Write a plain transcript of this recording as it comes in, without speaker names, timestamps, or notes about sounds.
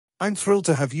I'm thrilled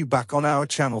to have you back on our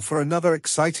channel for another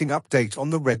exciting update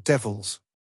on the Red Devils.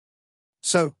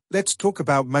 So, let's talk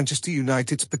about Manchester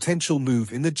United's potential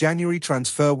move in the January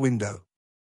transfer window.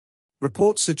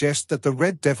 Reports suggest that the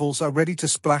Red Devils are ready to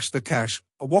splash the cash,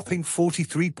 a whopping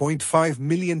 £43.5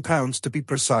 million to be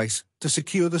precise, to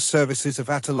secure the services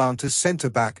of Atalanta's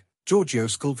centre-back, Giorgio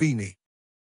Scolvini.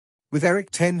 With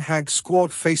Erik ten Hag's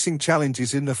squad facing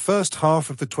challenges in the first half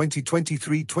of the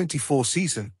 2023-24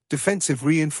 season, defensive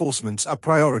reinforcements are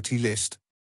priority list.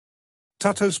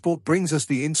 Tuttosport brings us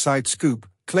the inside scoop,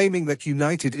 claiming that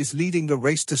United is leading the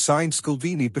race to sign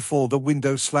Scolvini before the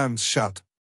window slams shut.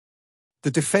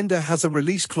 The defender has a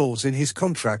release clause in his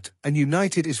contract, and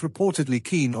United is reportedly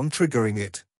keen on triggering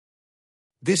it.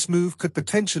 This move could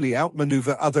potentially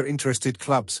outmaneuver other interested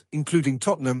clubs, including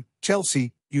Tottenham,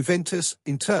 Chelsea, Juventus,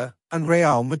 Inter, and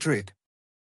Real Madrid.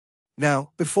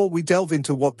 Now, before we delve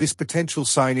into what this potential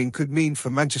signing could mean for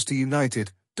Manchester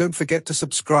United, don't forget to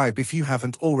subscribe if you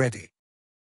haven't already.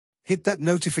 Hit that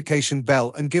notification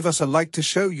bell and give us a like to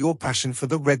show your passion for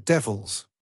the Red Devils.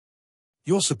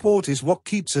 Your support is what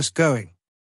keeps us going.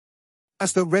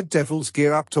 As the Red Devils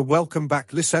gear up to welcome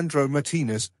back Lisandro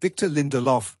Martinez, Victor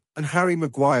Lindelof, and Harry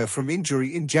Maguire from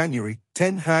injury in January,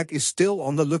 Ten Hag is still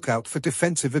on the lookout for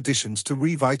defensive additions to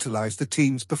revitalize the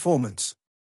team's performance.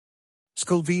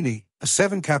 Scolvini, a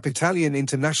 7-cap Italian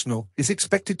international, is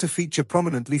expected to feature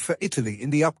prominently for Italy in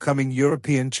the upcoming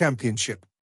European Championship.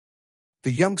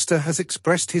 The youngster has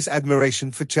expressed his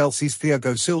admiration for Chelsea's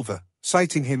Thiago Silva,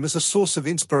 citing him as a source of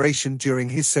inspiration during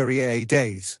his Serie A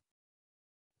days.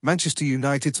 Manchester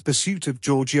United's pursuit of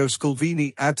Giorgio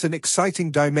Scolvini adds an exciting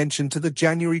dimension to the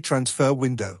January transfer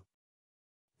window.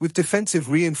 With defensive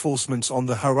reinforcements on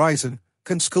the horizon,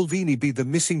 can Scolvini be the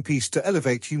missing piece to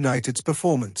elevate United's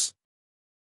performance?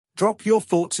 Drop your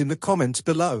thoughts in the comments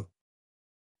below.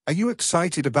 Are you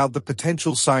excited about the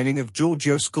potential signing of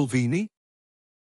Giorgio Scolvini?